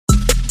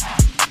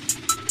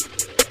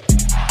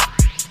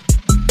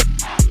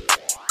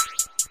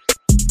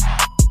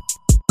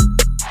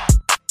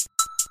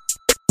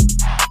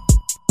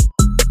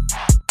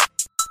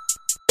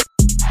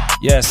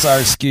Yes,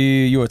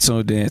 Sirski, you are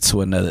tuned in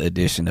to another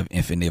edition of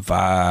Infinite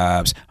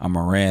Vibes. I'm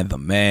Moran, the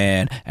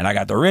man, and I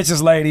got the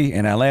richest lady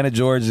in Atlanta,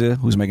 Georgia,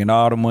 who's making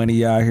all the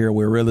money out here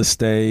with real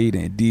estate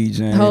and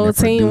DJing. Whole and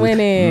team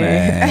winning.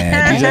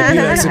 Man, DJ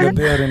B-Lex in the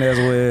building as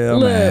well,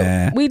 Look,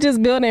 man. we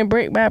just building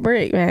brick by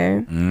brick,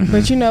 man. Mm-hmm.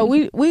 But you know,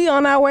 we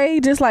on our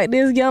way, just like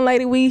this young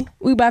lady we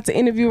about to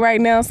interview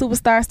right now,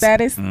 superstar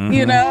status. Mm-hmm.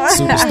 You know,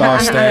 Superstar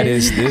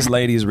status. This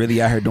lady is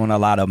really out here doing a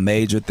lot of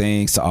major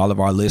things to all of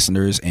our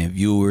listeners and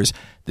viewers.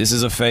 This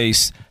is a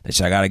face that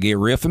y'all got to get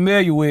real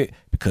familiar with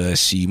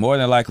because she more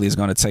than likely is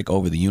going to take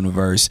over the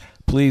universe.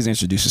 Please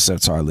introduce yourself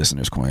to our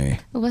listeners, Queen.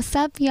 What's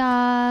up,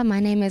 y'all? My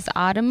name is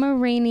Autumn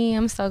Marini.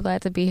 I'm so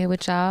glad to be here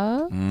with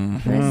y'all.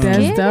 Mm-hmm.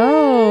 that's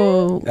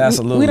dope.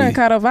 Absolutely. We done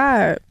caught a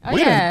vibe. Oh,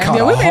 We yeah. done caught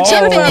Yeah, a we've been whole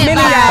chilling for a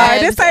minute, y'all.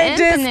 This ain't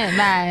just. Infinite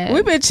vibes.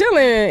 We've been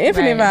chilling,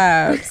 infinite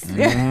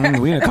vibes.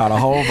 We done caught a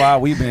whole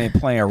vibe. We've been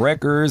playing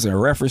records and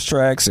reference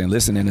tracks and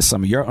listening to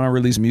some of your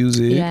unreleased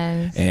music.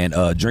 Yes. And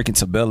drinking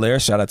to Bel Air.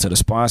 Shout out to the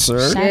sponsor.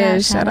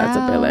 Shout out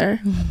to Bel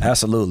Air.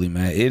 Absolutely,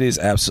 man. It is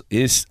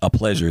it's a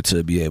pleasure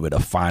to be able to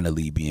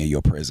finally be in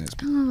your presence.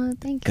 Oh,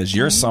 thank you. Because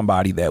you're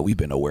somebody that we've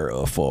been aware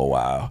of for a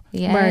while.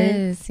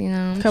 Yes, you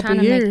know, I'm Couple trying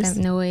to years. make that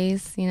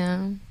noise, you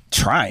know.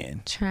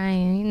 Trying.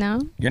 Trying, you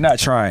know. You're not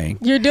trying.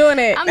 You're doing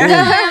it.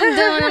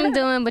 I'm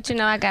doing, but you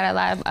know, I got a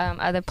lot of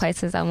other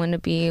places I want to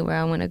be, where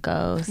I want to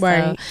go. So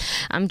Right.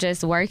 I'm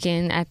just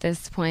working at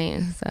this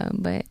point. So,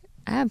 but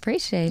I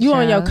appreciate You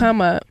on your y'all.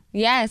 come up.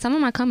 Yes, I'm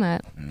on my come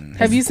up.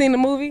 Have you seen the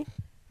movie?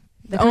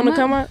 On the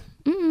come up?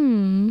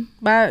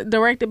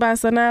 Directed by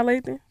Sanaa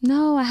Lathan?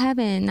 No, I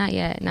haven't. Not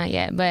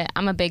yet. But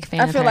I'm a big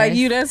fan. I of feel like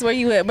hers. that's where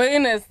you at, but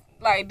in a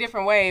like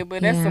different way.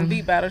 But that's Yeah. some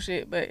beat battle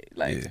shit. But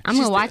like, Yeah. I'm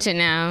gonna watch it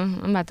now.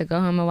 I'm about to go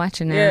home and watch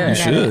it now. Yeah. I You gotta,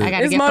 should. I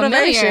gotta It's get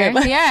motivation.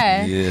 familiar.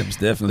 Yeah. Yeah, it's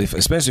definitely,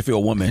 especially if you're a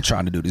woman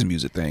trying to do this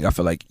music thing. I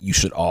feel like you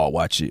should all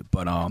watch it.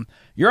 But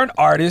you're an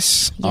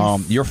artist.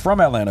 Yes. You're from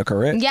Atlanta,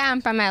 correct? Yeah,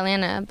 I'm from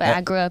Atlanta, but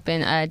I grew up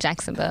in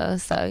Jacksonville,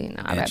 so you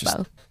know I rap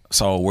both.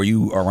 So were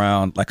you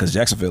around, like, because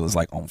Jacksonville is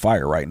like on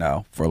fire right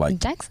now for like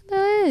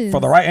Jacksonville is. for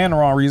the right and the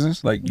wrong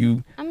reasons. Like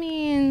you, I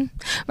mean,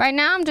 right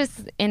now I'm just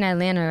in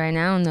Atlanta. Right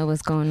now I don't know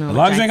what's going on. As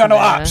long as you ain't got no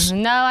Jacksonville.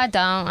 ops. No,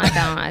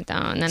 I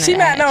don't. None she of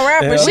not that. no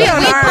rapper. Yeah. She on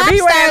We the R&B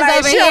pop way.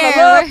 Like stars she over on the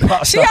here.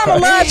 love. She on the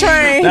love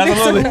train.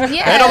 absolutely.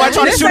 Yeah. Ain't nobody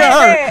trying to This shoot at ain't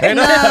her. that. Ain't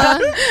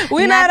no- No,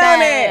 We not on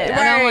that. that. I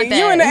don't Right. want that.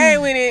 You in the A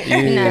with it.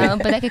 Yeah. No,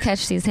 but they could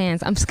catch these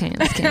hands. I'm just kidding.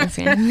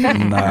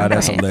 Nah,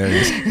 that's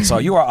hilarious. So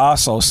you are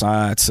also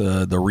signed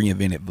to the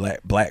Reinvented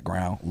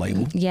Blackground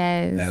label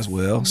Yes. as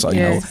well. So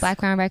Yes. Black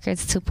Crown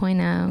Records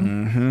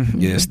 2.0.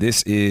 Yes,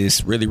 this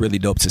is really, really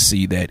dope to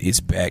see that it's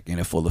back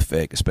in full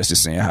effect, especially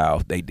seeing how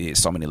they did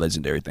so many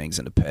legendary things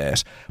in the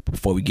past. But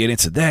before we get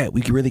into that,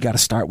 we really got to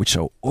start with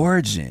your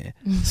origin.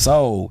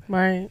 So,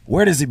 Right.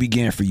 where does it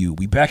begin for you?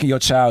 We back in your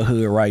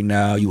childhood right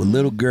now. You a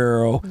little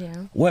girl. Yeah.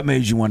 What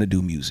made you want to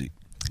do music?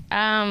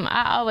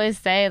 I always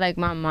say, like,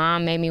 my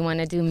mom made me want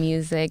to do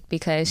music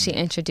because she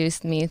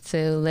introduced me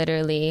to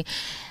literally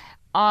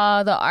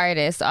all the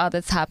artists, all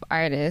the top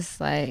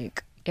artists,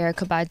 like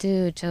Erykah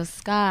Badu, Jill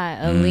Scott,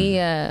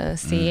 Aaliyah,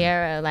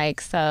 Sierra. Like,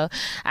 so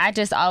I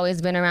just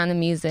always been around the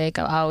music.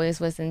 I always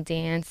was in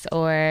dance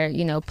or,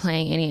 you know,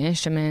 playing any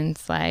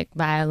instruments like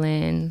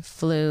violin,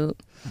 flute.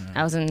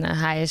 I was in the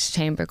highest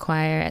chamber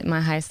choir at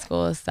my high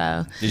school,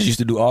 so Did you used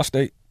to do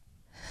Allstate?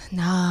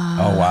 no.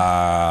 Oh,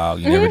 wow.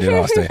 You never did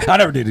Allstate. I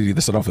never did it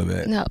either, so don't feel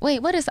bad. No,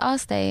 wait, what is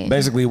Allstate?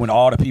 Basically, when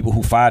all the people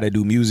who fight that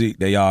do music,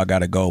 they all got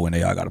to go and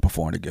they all got to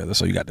perform together.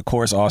 So you got the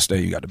chorus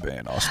Allstate, you got the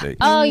band Allstate.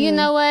 Oh, you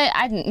know what?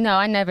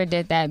 I never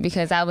did that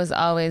because I was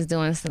always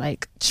doing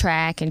like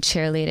track and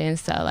cheerleading,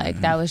 so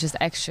like that was just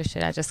extra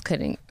shit I just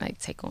couldn't like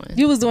take on.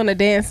 You was doing the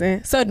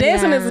dancing. So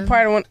dancing is Yeah. a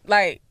part of one,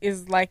 like,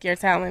 is like your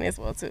talent as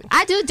well too.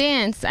 I do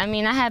dance. I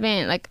mean, I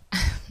haven't like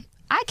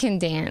I can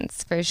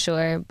dance for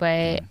sure,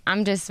 but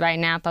I'm just right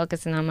now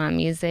focusing on my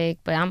music,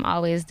 but I'm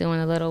always doing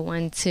a little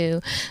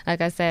 1-2. Like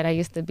I said, I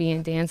used to be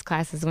in dance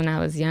classes when I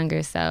was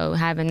younger, so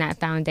having that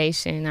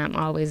foundation, I'm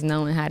always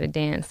knowing how to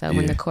dance. So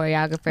when the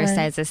choreographer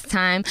says it's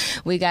time,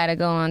 we got to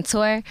go on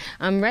tour,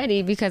 I'm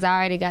ready because I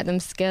already got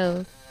them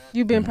skills.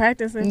 You've been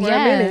practicing for a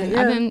Yeah, minute.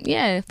 I've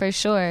been, for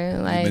sure.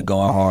 You've Like, been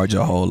going hard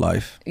your whole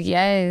life.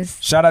 yes.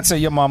 Shout out to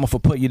your mama for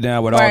putting you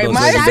down with all Right, those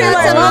might legendary seem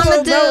like Shout out to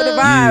artists. mama Mama know the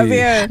Dude. vibes,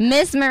 yeah.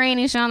 Miss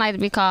Marini, she don't like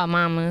to be called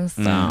mama,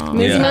 so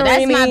Miss you know,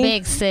 that's my Marini.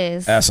 big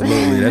sis.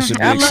 Absolutely, that's your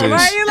I big love sis.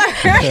 right? You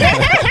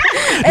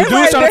like, You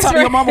dudes trying to talk to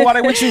your mama while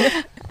they with you?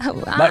 You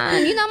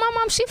know, my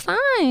mom, she fine.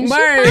 She Word.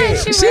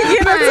 fine. She real get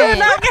into fine. it.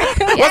 Now.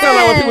 What's that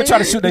like when people try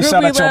to shoot they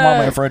shot at your Groupie mama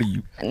love. in front of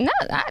you? No,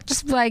 I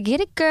just be like, get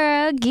it,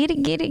 girl. Get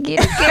it, girl.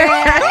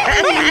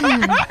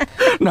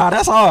 Nah,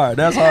 that's hard.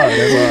 That's hard.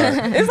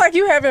 It's like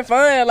you having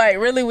fun, like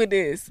really with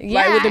this, like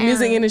Yeah, with the I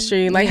music am.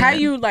 industry. Like how Yeah.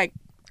 you like,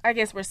 I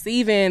guess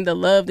receiving the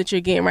love that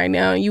you're getting right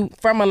now. You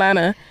from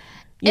Atlanta,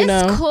 you It's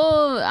know.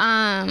 cool.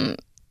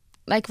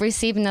 like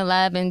receiving the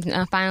love and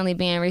finally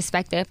being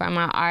respected for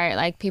my art,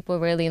 like people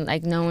really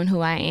like knowing who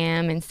I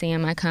am and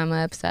seeing my come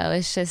up. So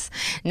it's just,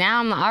 now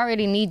I'm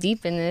already knee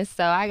deep in this,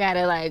 so I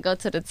gotta like go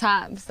to the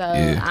top. So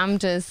I'm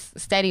just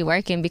steady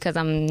working because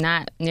I'm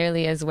not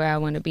nearly as where I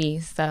want to be.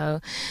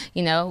 So,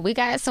 you know, we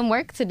got some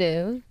work to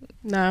do.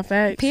 Nah,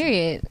 facts.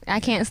 Period. I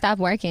can't stop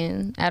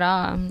working at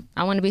all.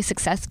 I want to be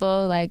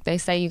successful. Like they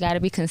say, you got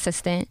to be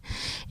consistent,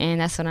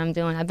 and that's what I'm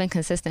doing. I've been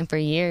consistent for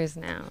years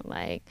now.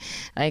 Like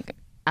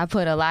I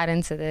put a lot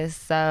into this.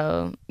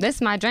 So this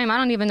is my dream. I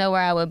don't even know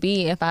where I would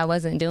be if I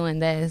wasn't doing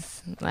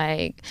this.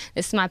 Like,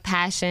 this is my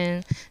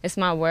passion. It's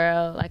my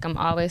world. Like, I'm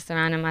always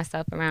surrounding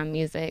myself around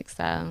music.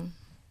 So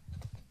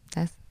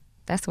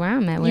that's where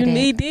I'm at with it. You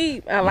knee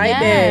deep. I like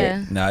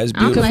that. Nah, it's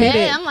beautiful.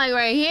 I'm like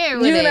right here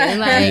with it.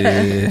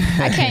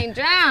 Like, I can't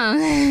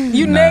drown.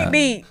 You neck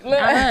deep.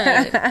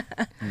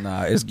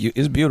 Nah, it's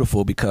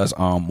beautiful because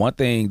one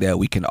thing that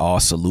we can all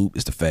salute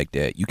is the fact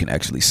that you can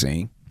actually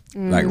sing.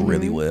 Like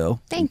really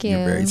well. Thank you.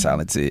 You're very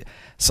talented.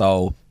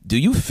 So do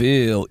you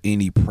feel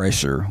any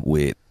pressure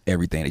with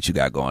everything that you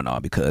got going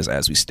on? Because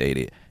as we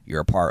stated,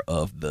 you're a part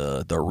of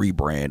the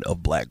rebrand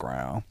of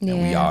Blackground. Yeah.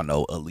 And we all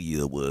know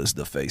Aaliyah was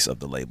the face of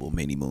the label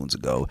many moons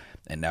ago.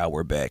 And now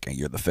we're back and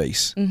you're the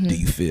face. Mm-hmm. Do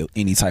you feel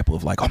any type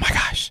of like, oh my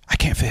gosh, I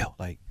can't fail?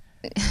 Like,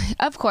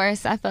 of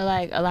course, I feel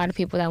like a lot of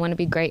people that want to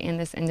be great in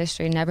this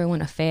industry never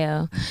want to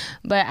fail.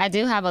 But I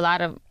do have a lot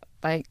of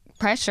like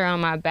pressure on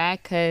my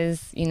back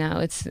because, you know,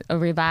 it's a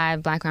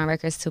revived Blackground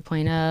Records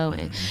 2.0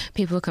 and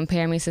people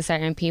compare me to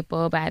certain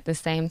people, but at the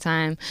same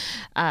time,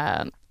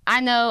 I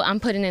know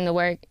I'm putting in the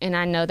work, and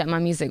I know that my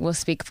music will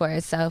speak for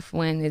itself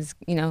when it's,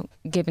 you know,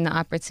 given the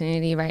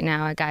opportunity. Right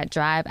now, I got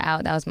Drive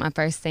out. That was my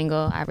first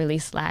single I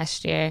released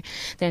last year.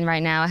 Then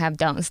right now, I have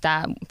Don't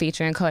Stop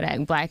featuring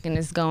Kodak Black, and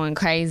it's going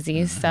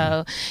crazy.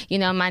 So, you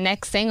know, my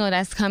next single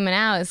that's coming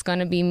out is going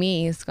to be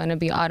me. It's going to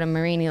be Autumn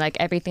Marini. Like,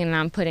 everything that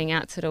I'm putting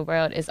out to the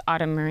world is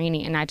Autumn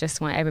Marini, and I just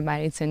want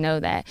everybody to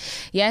know that.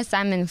 Yes,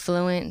 I'm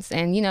influenced,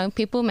 and, you know,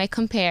 people may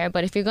compare,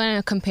 but if you're going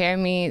to compare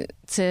me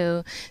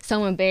to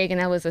someone big and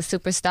that was a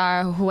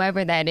superstar,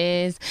 whoever that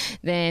is,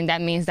 then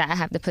that means that I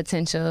have the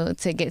potential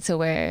to get to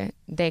where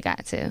they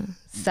got to.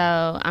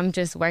 So I'm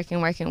just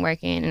working,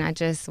 and I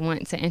just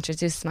want to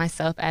introduce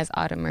myself as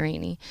Autumn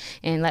Marini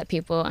and let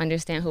people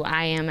understand who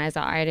I am as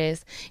an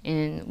artist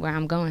and where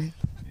I'm going.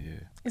 yeah.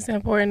 It's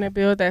important to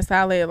build that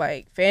solid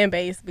like fan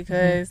base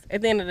because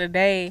at the end of the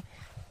day,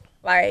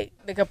 like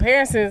the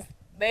comparisons,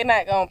 they're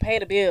not gonna pay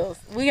the bills.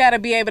 We gotta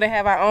be able to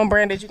have our own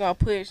brand that you're gonna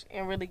push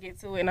and really get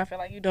to it. And I feel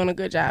like you're doing a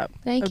good job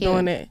Thank of you.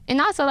 doing that.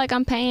 And also, like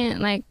I'm paying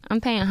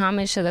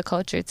homage to the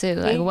culture too,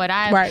 like what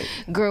I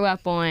grew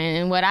up on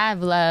and what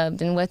I've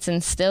loved and what's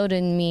instilled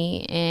in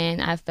me.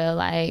 And I feel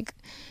like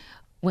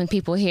when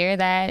people hear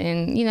that,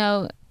 and you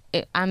know,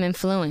 I'm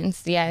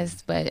influenced,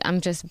 yes, but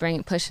I'm just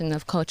pushing the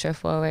culture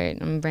forward.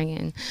 I'm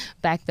bringing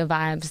back the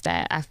vibes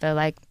that I feel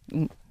like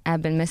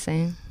I've been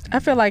missing. I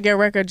feel like your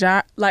record,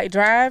 Drive,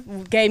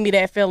 gave me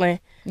that feeling,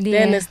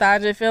 that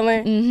nostalgia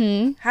feeling.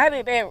 Mm-hmm. How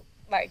did that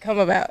like come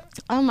about?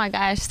 Oh my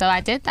gosh! So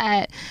I did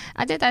that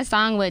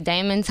song with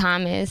Damon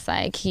Thomas.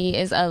 Like, he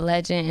is a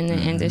legend in the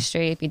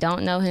industry. If you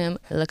don't know him,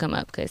 look him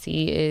up because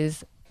he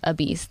is a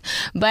beast.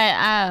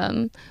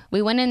 But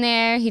we went in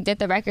there. He did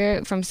the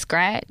record from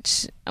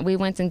scratch. We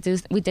went and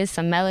we did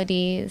some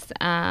melodies.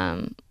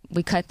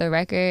 We cut the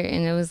record,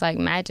 and it was like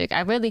magic.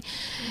 And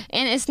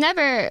it's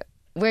never.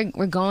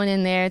 We're going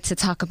in there to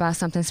talk about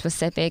something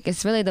specific.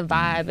 It's really the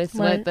vibe. It's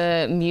what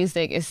the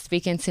music is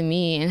speaking to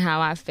me and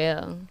how I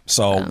feel.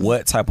 So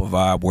what type of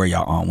vibe were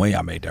y'all on when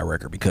y'all made that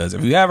record? Because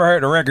if you ever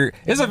heard the record,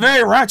 it's a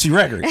very raunchy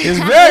record. It's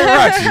very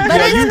raunchy.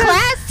 But it's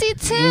classy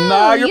too.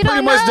 Nah, you're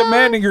pretty much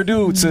demanding your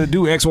dude to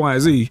do X, Y,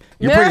 and Z.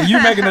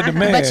 You're making a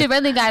demand. But you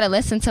really got to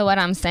listen to what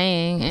I'm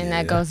saying, and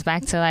that goes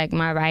back to like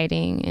my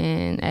writing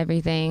and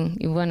everything.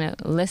 You want to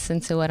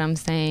listen to what I'm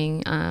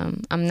saying.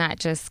 I'm not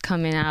just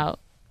coming out.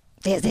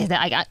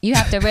 Like, you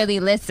have to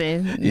really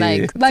listen.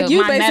 Like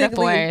you my basically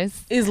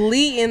metaphors is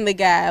leading the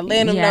guy,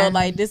 letting him know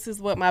like this is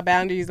what my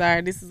boundaries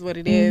are. This is what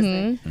it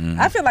is.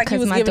 I feel like he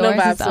was giving them vibes.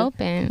 My doors is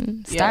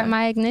open. Start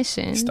my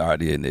ignition. Start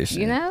the ignition.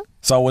 You know.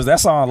 So was that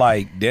song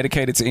like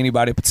dedicated to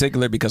anybody in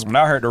particular? Because when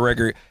I heard the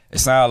record, it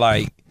sounded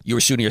like you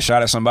were shooting your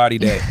shot at somebody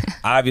that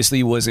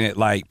obviously wasn't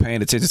like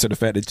paying attention to the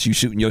fact that you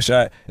shooting your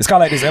shot. It's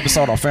kind of like this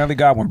episode on Family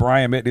Guy when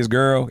Brian met this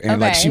girl and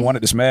like she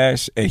wanted to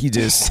smash and he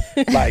just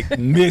like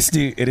missed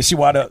it, and then she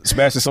wound up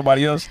smashing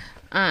somebody else.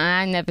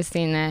 I never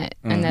seen that.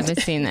 I never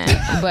seen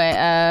that. But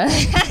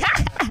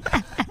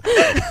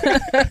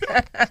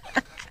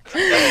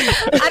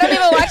I don't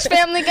even watch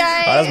Family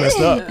Guy. Oh, that's messed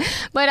up.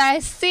 But I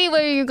see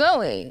where you're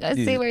going.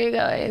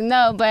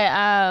 No,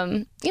 but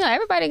you know,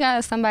 everybody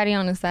got somebody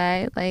on the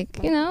side.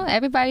 Like, you know,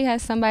 everybody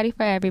has somebody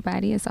for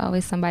everybody. It's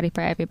always somebody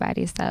for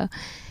everybody. So,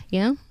 you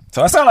know.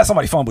 So that sounds like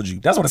somebody fumbled you.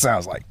 That's what it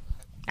sounds like.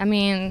 I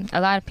mean,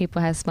 a lot of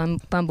people have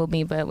fumbled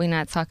me, but we're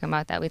not talking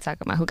about that. We're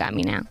talking about who got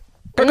me now.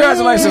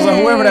 Congratulations on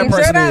whoever that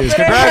person is.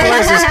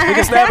 Congratulations. We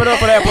can snap it up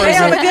for that person. They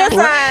on the good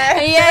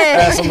side.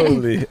 Yeah.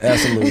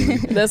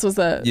 Absolutely. That's what's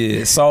up.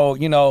 Yeah. So,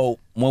 you know,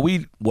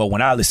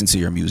 when I listen to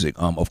your music,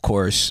 of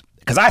course,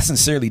 because I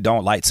sincerely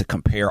don't like to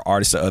compare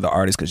artists to other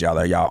artists because y'all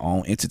are y'all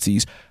own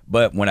entities.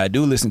 But when I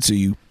do listen to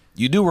you,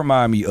 you do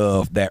remind me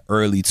of that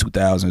early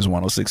 2000s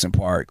 106 in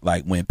Park,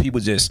 like when people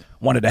just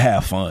wanted to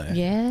have fun.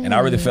 Yeah. And I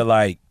really feel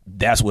like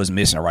that's what's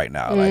missing right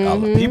now.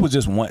 Like people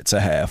just want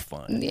to have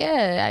fun.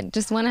 Yeah, I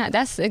just want to.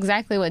 That's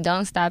exactly what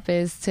Don't Stop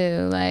is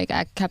too. Like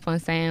I kept on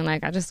saying,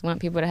 like I just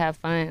want people to have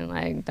fun.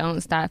 Like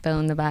don't stop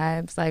feeling the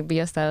vibes. Like be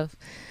yourself.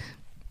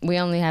 We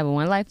only have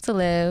one life to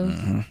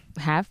live.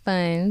 Have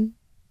fun.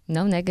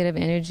 No negative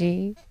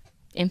energy.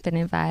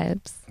 Infinite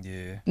vibes.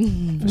 Yeah.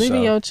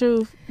 Living your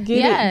truth.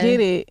 Get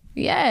it.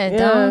 Yeah,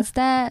 don't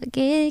stop.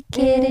 Get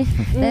it.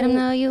 Let them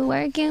know you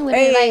working with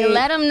it. Like,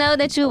 let them know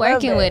that you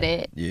working with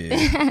it.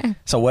 Yeah.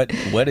 So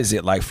what is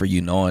it like for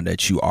you knowing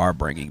that you are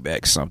bringing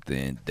back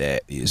something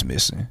that is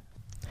missing?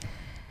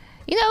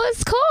 You know,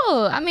 it's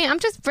cool. I mean, I'm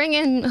just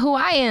bringing who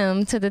I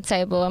am to the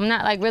table. I'm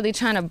not like really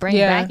trying to bring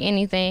back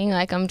anything.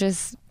 Like I'm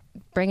just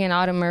bringing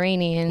Autumn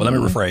Marini in. Well, let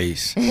me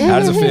rephrase. How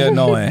does it feel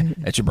knowing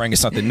that you're bringing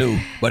something new,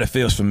 but it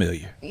feels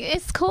familiar?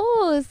 It's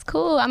cool. It's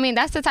cool. I mean,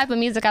 that's the type of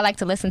music I like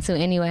to listen to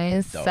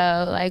anyways. Dope.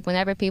 So, like,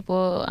 whenever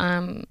people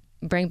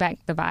bring back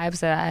the vibes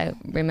that I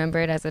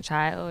remembered as a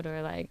child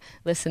or, like,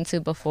 listened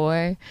to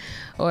before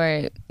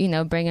or, you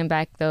know, bringing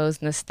back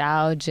those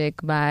nostalgic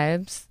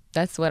vibes,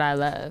 that's what I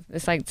love.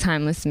 It's like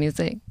timeless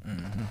music.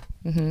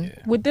 Yeah.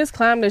 With this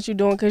climb that you're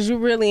doing, because you're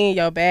really in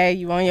your bag,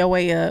 you on your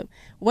way up,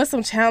 what's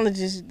some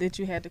challenges that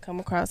you had to come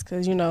across?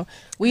 Because, you know,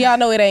 we all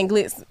know it ain't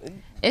glitz.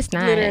 It's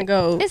not. Glitter and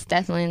gold. It's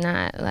definitely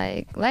not.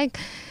 Like,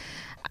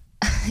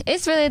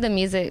 it's really the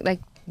music,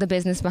 like, the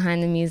business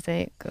behind the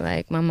music.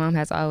 Like, my mom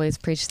has always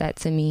preached that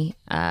to me.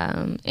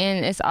 And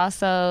it's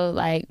also,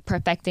 like,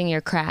 perfecting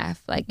your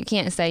craft. Like, you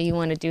can't say you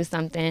want to do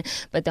something,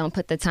 but don't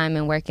put the time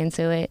and work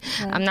into it.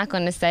 Right. I'm not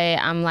going to say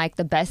I'm, like,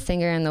 the best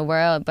singer in the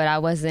world, but I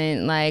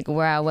wasn't, like,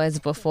 where I was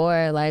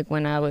before. Like,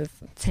 when I was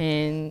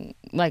 10,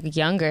 like,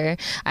 younger,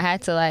 I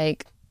had to,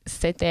 like,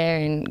 sit there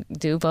and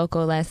do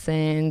vocal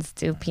lessons,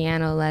 do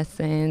piano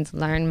lessons,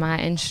 learn my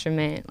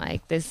instrument.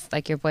 Like this,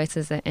 like your voice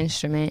is an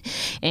instrument.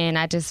 And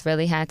I just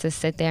really had to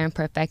sit there and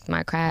perfect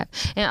my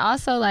craft. And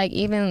also like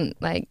even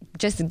like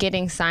just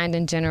getting signed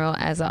in general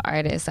as an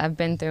artist. I've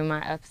been through my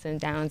ups and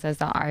downs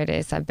as an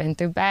artist. I've been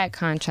through bad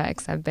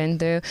contracts. I've been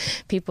through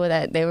people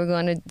that they were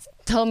going to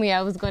told me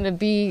I was going to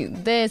be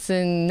this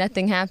and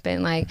nothing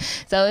happened. Like,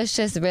 so it's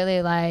just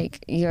really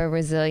like your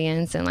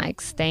resilience and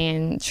like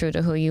staying true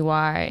to who you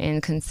are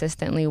and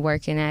consistently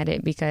working at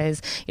it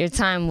because your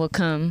time will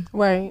come.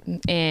 Right.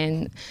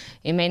 And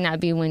it may not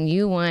be when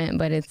you want,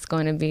 but it's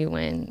going to be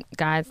when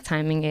God's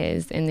timing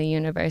is, and the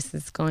universe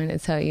is going to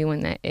tell you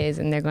when that is.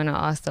 And they're going to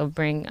also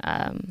bring,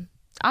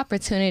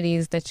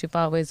 opportunities that you've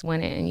always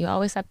wanted, and you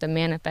always have to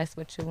manifest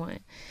what you want.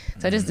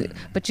 So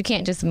but you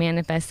can't just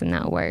manifest and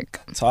not work.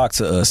 Talk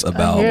to us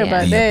about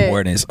the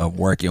importance of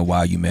working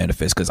while you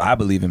manifest, because I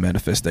believe in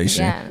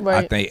manifestation. Yeah.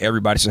 Right. I think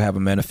everybody should have a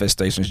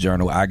manifestations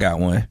journal. I got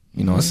one.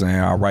 You know what I'm saying?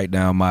 I write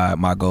down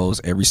my goals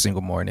every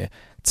single morning.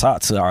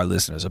 Talk to our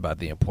listeners about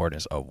the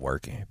importance of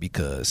working,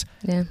 because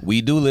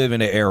we do live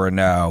in an era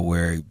now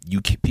where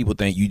people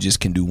think you just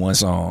can do one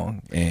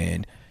song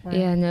and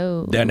yeah,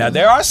 no. Now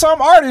there are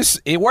some artists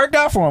it worked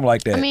out for them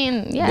like that. I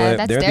mean, yeah, but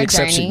that's they're their the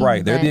exception, journey,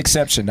 right? They're but the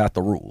exception, not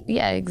the rule.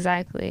 Yeah,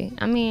 exactly.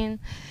 I mean,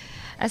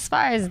 as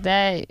far as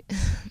that,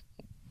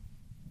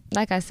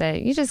 like I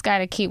said, you just got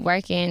to keep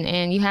working,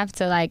 and you have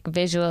to like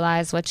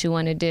visualize what you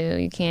want to do.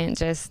 You can't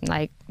just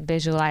like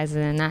visualize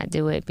it and not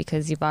do it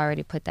because you've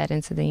already put that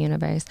into the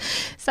universe.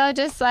 So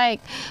just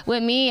like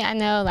with me, I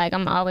know like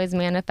I'm always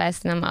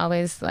manifesting. I'm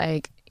always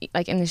like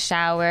in the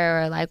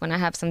shower or like when I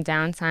have some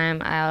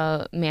downtime,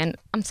 I'll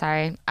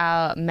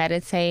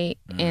meditate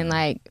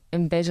and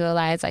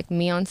visualize like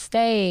me on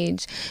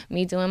stage,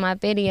 me doing my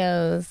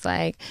videos,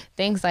 like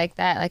things like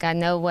that. Like I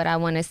know what I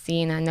want to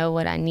see and I know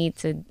what I need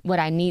to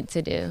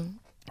do,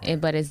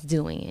 but it's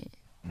doing it.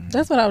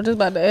 That's what I was just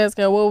about to ask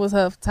her. What was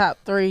her top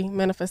 3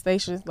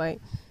 manifestations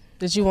like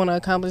that you want to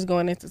accomplish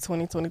going into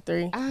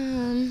 2023?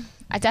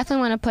 I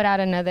definitely want to put out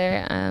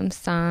another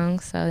song,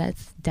 so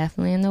that's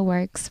definitely in the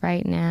works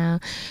right now.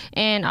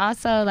 And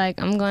also,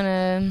 like,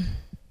 I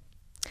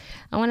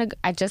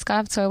just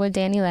got off tour with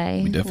Danny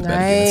Lay. We definitely better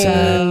get into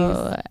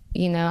that. So,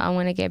 you know, I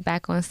want to get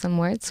back on some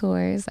more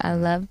tours. I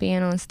love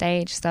being on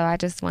stage, so I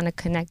just want to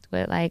connect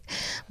with, like,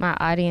 my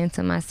audience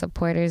and my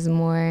supporters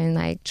more and,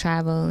 like,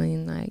 travel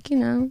and, like, you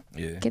know,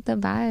 get the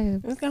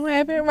vibe. It's going to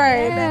happen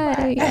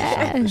right.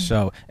 Yeah. For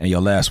sure. And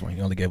your last one,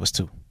 you only gave us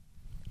 2.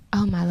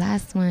 Oh, my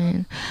last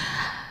one.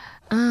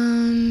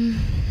 I'm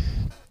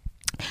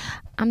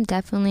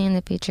definitely in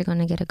the future going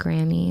to get a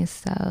Grammy,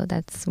 so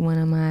that's one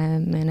of my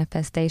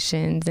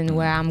manifestations and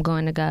where I'm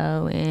going to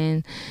go.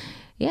 And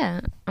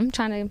yeah, I'm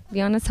trying to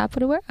be on the top of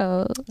the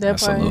world.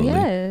 Absolutely.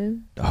 Yeah,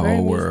 the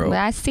whole world. But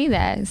I see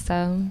that,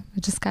 so I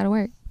just got to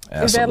work.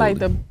 Absolutely. Is that like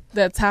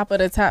the top of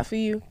the top for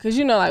you? Because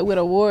you know, like with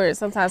awards,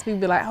 sometimes people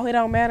be like, "Oh, it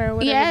don't matter." Or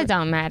whatever. Yeah, it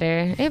don't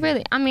matter.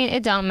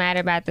 It don't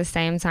matter, but at the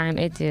same time,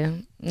 it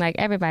do. like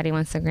everybody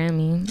wants a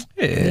Grammy.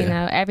 Yeah. You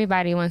know,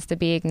 everybody wants to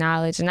be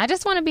acknowledged, and I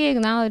just want to be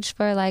acknowledged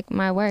for like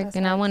my work. That's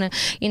and nice. I want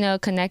to, you know,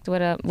 connect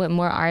with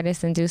more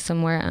artists and do some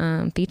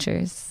more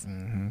features,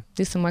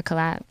 do some more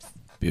collabs.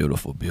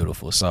 Beautiful,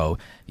 beautiful. So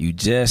you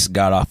just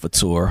got off a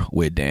tour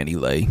with Danny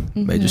Lay.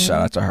 Major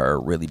shout out to her.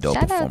 Really dope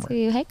performer. Shout out to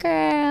you. Hey,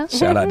 girl.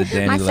 Shout out to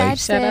Danny Lay.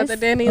 Shout out to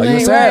Danny Lay.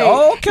 You right.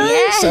 Oh, okay.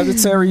 Yes.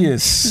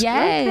 Sagittarius.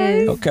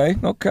 Yes.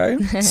 Okay.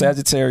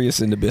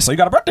 Sagittarius in the bit. So you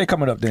got a birthday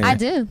coming up then? I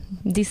do.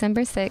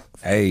 December 6th.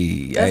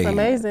 Hey. That's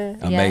amazing.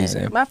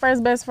 Amazing. My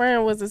first best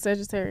friend was a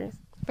Sagittarius.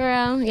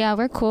 Bro, yeah,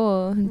 we're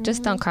cool.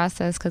 Just don't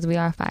cross us because we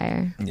are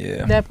fire.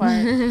 Yeah. That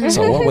part.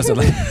 So what was it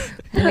like?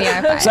 We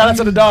are fire. Shout out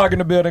to the dog in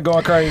the building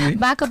going crazy.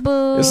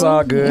 Bakaboo. It's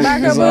all good.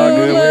 Bakaboo. It's all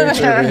good. We ain't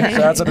tripping.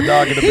 Shout out to the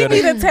dog in the building.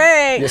 He need a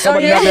tag. Yeah,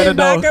 somebody out there to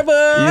know.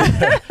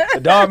 Bakaboo. Yeah. The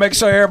dog make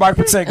sure everybody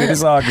protected.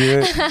 It's all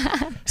good.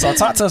 So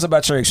talk to us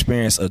about your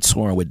experience of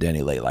touring with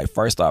Danny Lay. Like,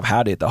 first off,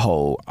 how did the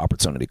whole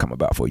opportunity come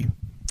about for you?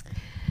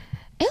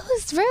 It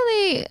was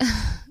really...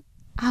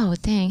 Oh,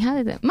 dang. How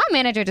did that? My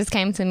manager just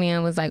came to me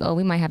and was like, oh,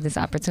 we might have this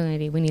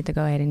opportunity. We need to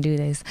go ahead and do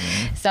this.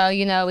 So,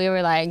 you know, we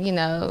were like, you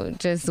know,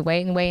 just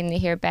waiting to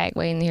hear back.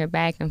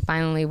 And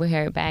finally we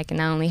heard back,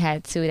 and I only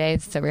had 2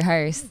 days to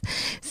rehearse.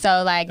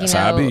 So, like, That's you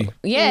know, how it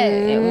be.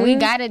 Yeah, we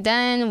got it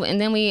done.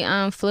 And then we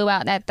flew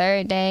out that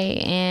third day,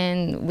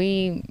 and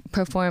we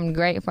performed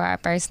great for our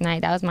first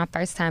night. That was my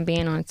first time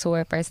being on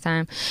tour, first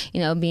time, you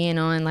know, being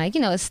on, like,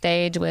 you know, a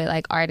stage with,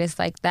 like, artists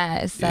like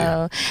that.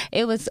 So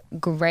it was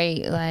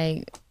great.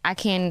 Like, I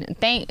can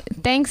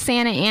thank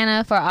Santa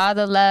Ana for all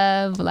the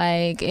love.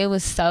 Like, it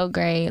was so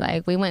great.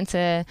 Like, we went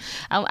to,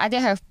 I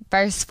did her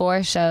first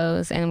 4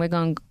 shows, and we're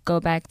going to go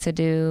back to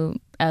do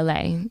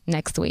LA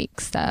next week.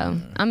 So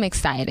I'm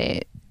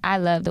excited. I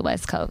love the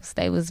West Coast.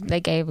 They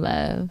gave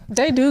love.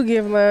 They do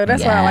give love.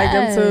 That's why I like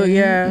them too.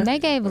 Yeah. They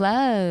gave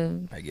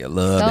love. They get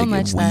love. So they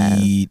much get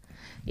weed. Love.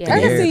 Yeah. I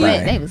can see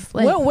They was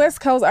lit. what West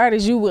Coast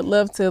artists you would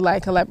love to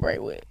like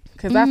collaborate with.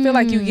 Because I feel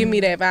like you give me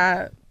that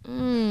vibe.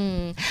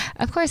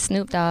 Of course,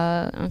 Snoop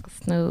Dogg, Uncle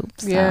Snoop.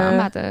 So Yeah. I'm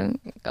about to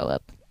go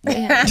up.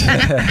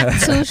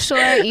 Too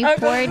Short,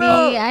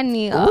 E40. I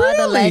need all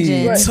the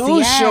legends.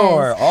 Too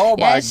Short. Oh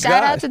my God.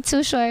 Shout out to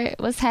Too Short.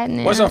 What's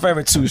happening? What's your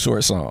favorite Too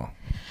Short song?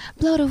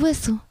 Blow the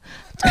whistle.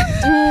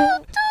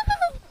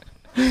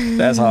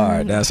 That's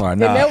hard. Nah.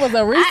 And that was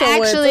a recent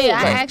one too.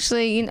 I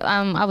actually, you know,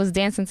 I was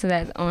dancing to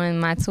that on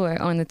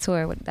the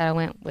tour that I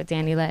went with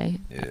Danny Lay.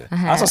 Yeah.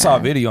 I also saw a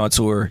video on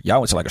tour. Y'all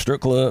went to like a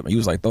strip club and you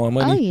was like throwing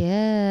money.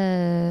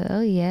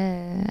 Oh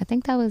yeah. I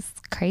think that was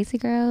Crazy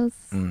Girls.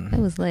 It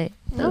was lit.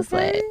 It was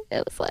lit.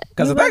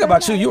 Because the thing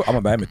about you, I'm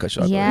about to cut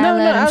you off. Yeah, No,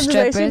 I I was just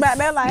saying, strippers. she about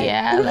that life.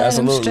 Yeah, I love them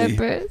Absolutely.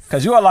 strippers.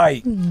 Because you are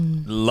like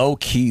low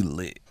key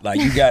lit. Like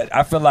you got,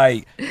 I feel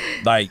like,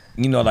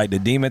 you know, like the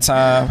demon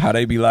time, how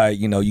they be like,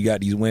 you know, you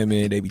got these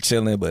women, they be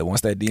chilling, but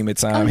once that demon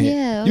time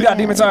hit, you got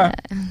demon time?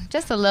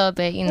 Just a little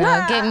bit, you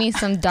know. Get me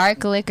some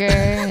dark liquor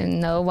and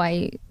no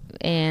white,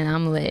 and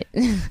I'm lit.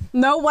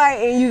 No white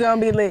and you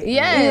gonna be lit.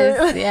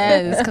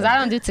 Yes. Because I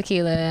don't do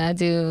tequila. I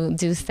do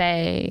Douce,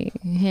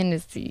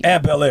 Hennessy.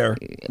 And Bel Air.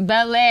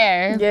 Bel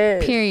Air,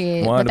 Yes.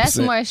 period. 100%. But that's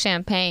more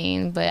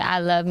champagne. But I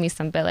love me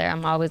some Bel Air.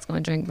 I'm always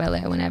going to drink Bel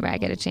Air whenever I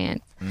get a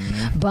chance.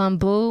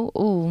 Bamboo,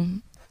 ooh,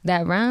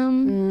 that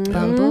rum,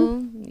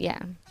 bamboo,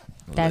 yeah,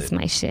 that's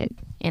my shit.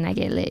 And I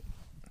get lit.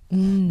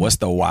 What's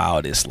the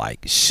wildest like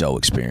show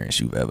experience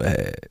you've ever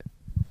had?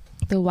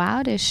 The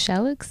wildest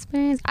show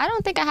experience? I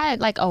don't think I had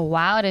like a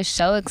wildest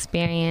show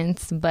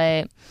experience,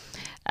 but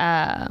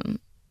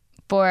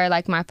for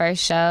like my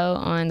first show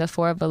on the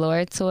For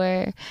Velour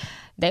tour,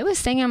 they was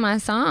singing my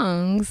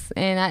songs,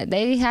 and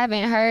they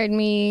haven't heard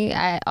me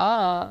at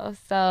all.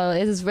 So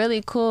it was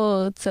really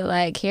cool to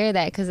like hear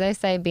that, because they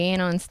say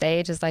being on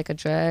stage is like a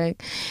drug,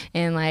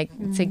 and like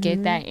to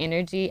get that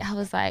energy, I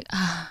was like,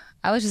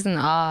 I was just in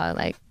awe.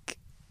 Like,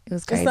 it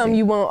was crazy. It's something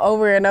you want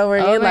over and over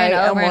again. Like,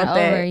 I want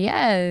that.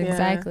 Yeah,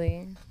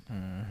 exactly.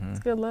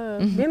 It's good love.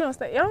 Being on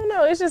stage, I don't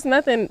know. It's just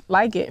nothing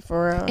like it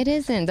for real. It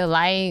isn't. The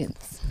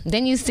lights.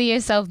 Then you see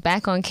yourself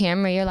back on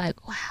camera. You're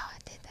like, wow,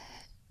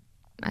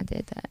 I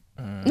did that.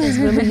 It's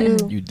really you.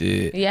 You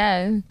did.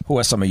 Yeah. Who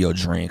are some of your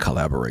dream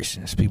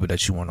collaborations? People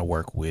that you want to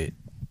work with,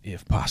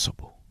 if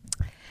possible.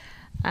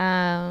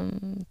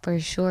 For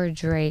sure,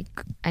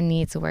 Drake. I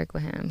need to work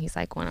with him. He's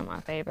like one of my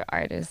favorite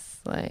artists.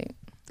 Like,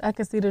 I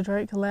could see the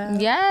Drake collab.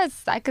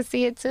 yes, I could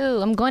see it too.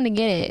 I'm going to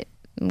get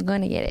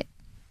it.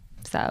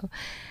 So,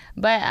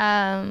 but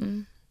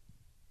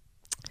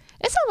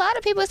it's a lot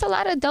of people. It's a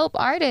lot of dope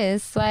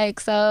artists. Like,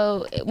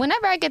 so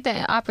whenever I get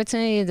the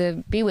opportunity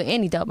to be with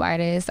any dope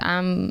artist,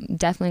 I'm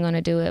definitely going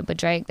to do it. But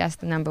Drake, that's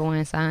the number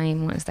one, so I ain't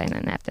even want to say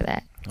nothing after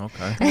that.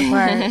 Okay.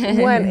 Right.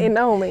 One and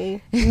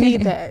only.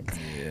 Need that.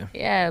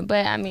 Yeah,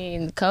 but I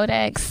mean,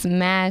 Kodak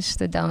smashed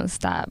the Don't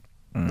Stop.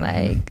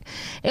 Like,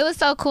 it was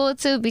so cool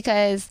too,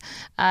 because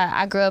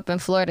I grew up in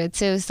Florida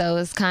too, so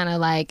it's kind of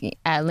like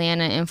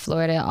Atlanta and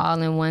Florida all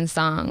in one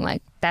song.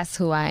 Like, that's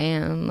who I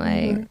am.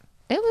 Like,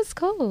 it was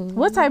cool.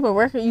 What type of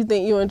record you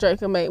think you and Drake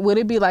could make? Would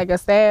it be like a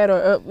sad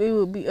or up? It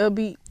would be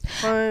upbeat.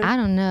 fun? I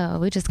don't know.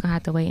 We just gonna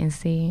have to wait and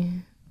see.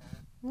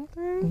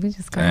 Okay. We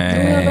just gonna have to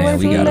wait. Man,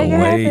 we see gotta make it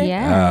wait. happen.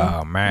 Yeah.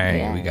 Oh man,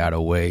 Yeah. we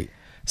gotta wait.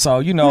 So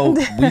we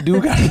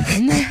do got.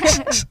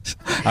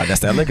 Oh, that's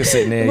that liquor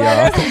sitting there,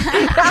 y'all.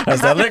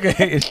 That's that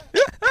liquor.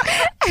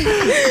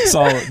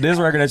 So this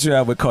record that you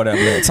have with Kodak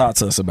Black, talk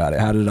to us about it.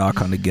 How did it all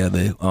come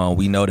together?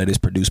 We know that it's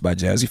produced by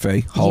Jazzy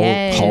Faye,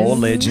 whole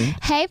legend.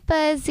 Hey,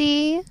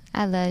 Fuzzy.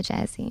 I love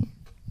Jazzy.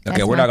 Okay,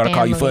 That's we're my not gonna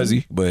call you family.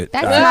 Fuzzy, but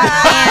That's my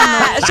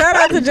family. Shout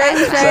out to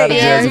Jazzy Shout out to Faye.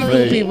 Jazzy Yeah,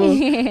 Faye. people.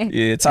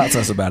 yeah, talk to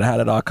us about it. How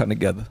did it all come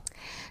together?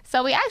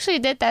 So we actually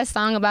did that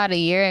song about a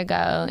year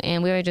ago,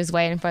 and we were just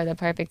waiting for the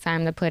perfect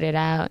time to put it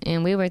out.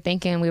 And we were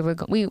thinking we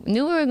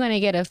knew we were going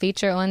to get a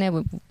feature on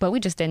it, but we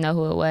just didn't know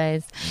who it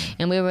was.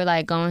 And we were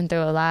like going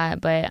through a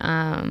lot, but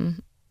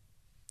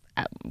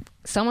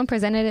someone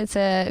presented it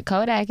to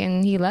Kodak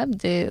and he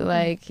loved it.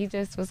 Like, he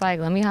just was like,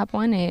 let me hop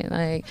on it.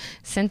 Like,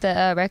 sent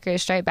the record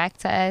straight back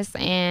to us,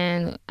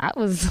 and I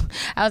was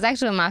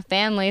actually with my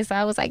family, so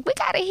I was like, we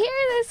gotta hear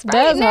this right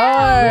That's now.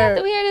 hard. We have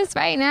to hear this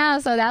right now.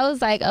 So that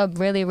was like a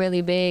really,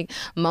 really big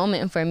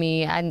moment for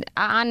me. I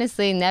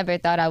honestly never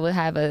thought I would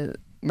have a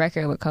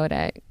record with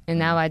Kodak, and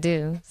now I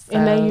do. So.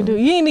 And now you do.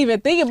 You didn't even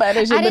think about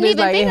it. I but didn't it's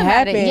even like, think it about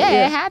happened. it.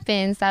 Yeah, it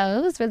happened. So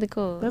it was really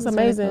cool. That's It was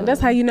really amazing. cool.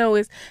 That's how you know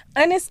it's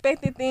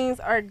unexpected things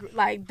are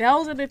like,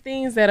 those are the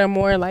things that are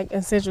more like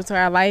essential to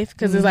our life,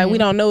 because it's like we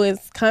don't know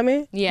it's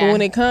coming. Yeah. But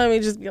when it comes,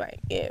 it just be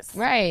like, yes,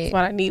 Right. that's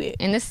what I needed.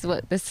 And this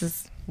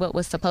is what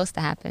was supposed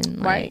to happen.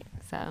 Like, Right.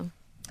 So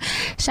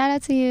shout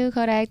out to you,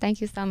 Kodak. Thank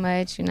you so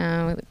much.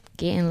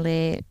 Getting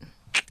lit.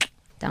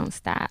 Don't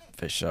stop.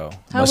 For sure.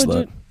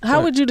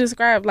 How would you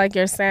describe like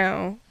your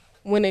sound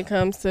when it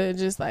comes to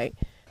just like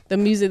the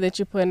music that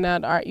you're putting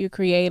out, the art you're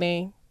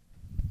creating?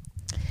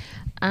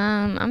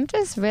 I'm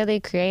just really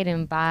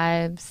creating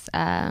vibes.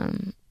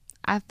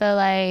 I feel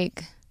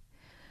like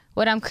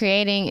what I'm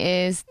creating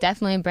is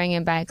definitely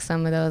bringing back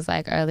some of those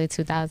like early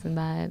 2000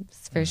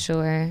 vibes for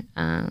sure.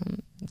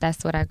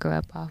 That's what I grew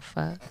up off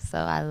of. So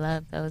I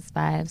love those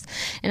vibes.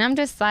 And I'm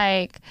just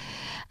like,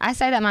 I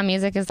say that my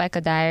music is like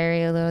a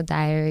diary, a little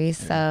diary.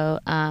 So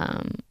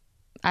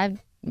I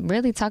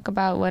really talk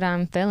about what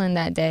I'm feeling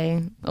that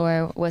day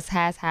or what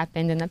has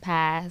happened in the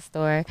past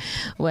or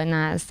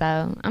whatnot.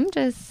 So I'm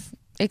just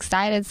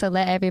excited to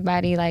let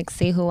everybody like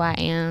see who I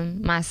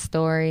am, my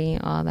story,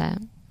 all that.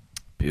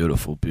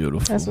 Beautiful,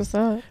 beautiful. That's what's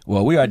up.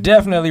 Well, we are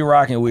definitely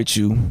rocking with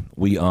you.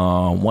 We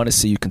want to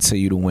see you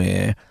continue to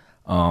win.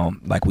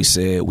 Like we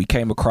said, we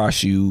came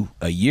across you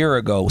a year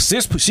ago.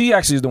 Sis, she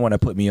actually is the one that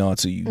put me on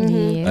to you.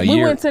 Yeah. A We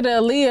year. went to the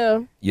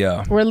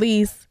Aaliyah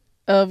release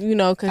of,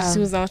 because she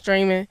was on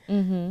streaming.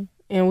 Mm-hmm.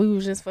 And we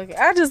was just fucking.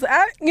 I if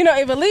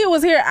Aaliyah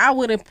was here, I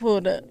would have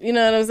pulled up. You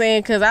know what I'm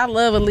saying? Because I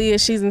love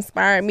Aaliyah. She's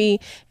inspired me,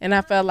 and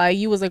I felt like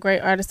you was a great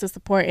artist to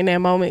support in that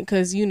moment.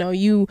 Because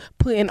you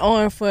putting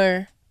on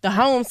for the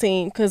home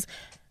team. Because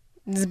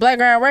it's Black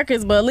Ground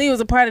Records, but Aaliyah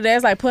was a part of that.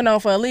 It's like putting on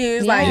for Aaliyah.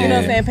 It's like, you know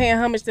what I'm saying, paying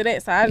homage to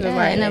that. So I just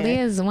like, and Aaliyah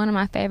is one of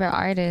my favorite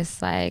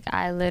artists. Like,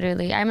 I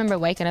remember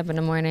waking up in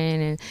the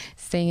morning and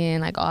singing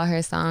like all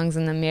her songs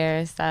in the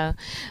mirror. So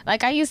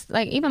like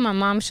even my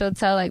mom, she'll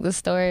tell like the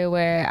story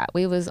where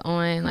we was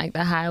on like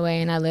the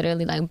highway and I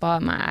literally like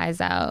bawled my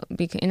eyes out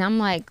and I'm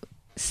like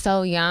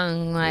so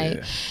young,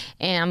 like,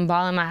 and I'm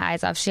bawling my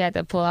eyes off. She had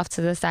to pull off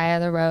to the side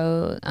of the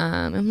road.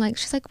 I'm like,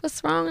 she's like,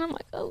 what's wrong? And I'm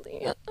like,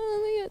 Aaliyah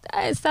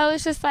died. So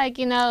it's just like,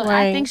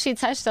 I think she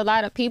touched a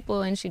lot of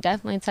people, and she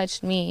definitely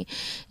touched me,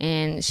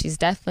 and she's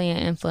definitely an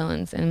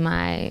influence in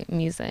my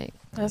music.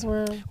 That's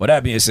real. Well,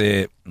 that being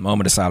said,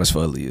 moment of silence for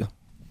Aaliyah.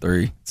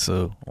 3,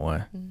 2, 1.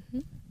 Mm-hmm.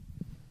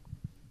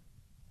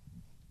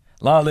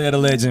 Long live the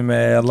legend,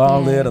 man.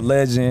 Long live the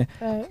legend.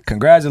 Right.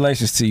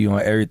 Congratulations to you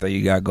on everything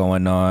you got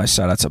going on.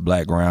 Shout out to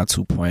Black Ground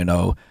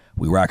 2.0.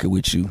 We rock it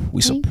with you.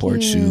 We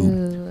support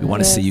you. We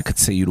want to see you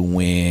continue to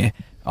win.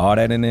 All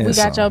that in there. We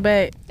got your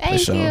back.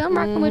 Thank sure. you. I'm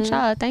rocking with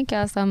y'all. Thank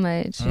y'all so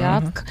much.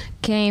 Y'all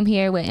came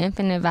here with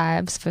infinite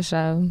vibes for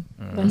sure.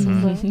 That's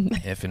what's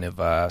up. Infinite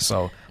vibe.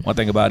 So one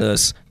thing about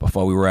us,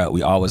 before we wrap,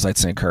 we always like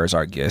to encourage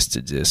our guests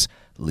to just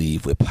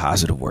leave with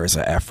positive words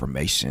of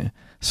affirmation.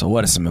 So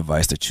what is some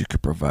advice that you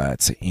could provide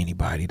to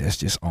anybody that's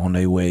just on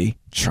their way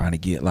trying to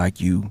get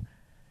like you?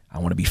 I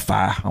want to be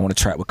fire. I want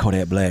to track with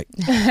Kodak Black.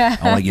 I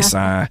want to get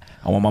signed.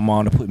 I want my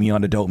mom to put me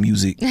on the dope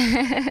music.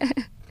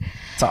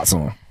 Talk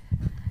to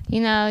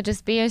him.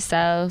 Just be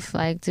yourself.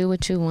 Like, do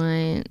what you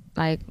want.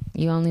 Like,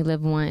 you only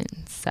live once.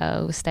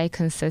 So stay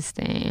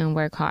consistent and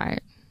work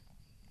hard.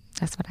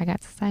 That's what I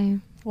got to say.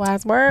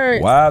 Wise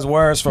words. Wise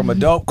words from a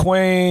dope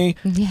queen.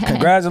 Yeah.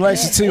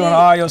 Congratulations to you on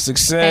all your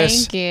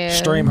success. Thank you.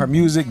 Stream her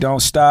music. Don't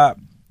stop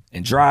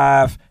and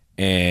drive.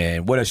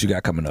 And what else you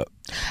got coming up?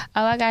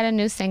 Oh, I got a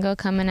new single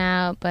coming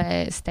out,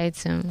 but stay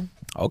tuned.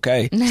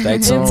 Okay, stay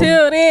tuned.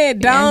 Until then,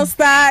 don't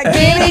stop.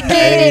 Get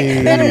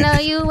it. Let them know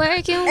you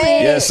working with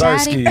it. Yes,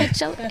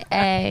 Sirski.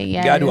 Hey,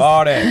 yes. You gotta do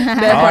all that.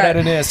 All that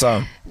and then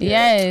some.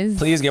 Yes.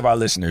 Please give our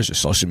listeners your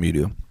social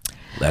media.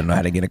 Let them know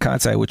how to get in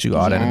contact with you.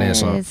 All that and then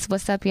some. Yes.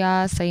 What's up,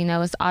 y'all? So,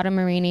 it's Autumn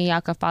Marini.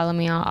 Y'all can follow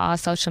me on all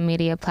social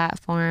media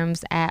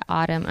platforms at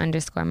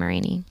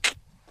Autumn_Marini.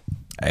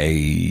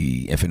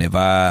 Hey, Infinite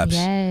Vibes.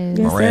 Yes.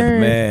 Miranda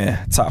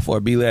Man. Top 4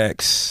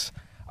 BLEX.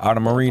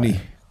 Autumn Marini.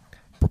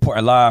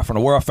 Reporting live from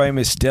the world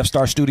famous Death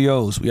Star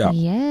Studios. We out.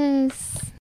 Yes.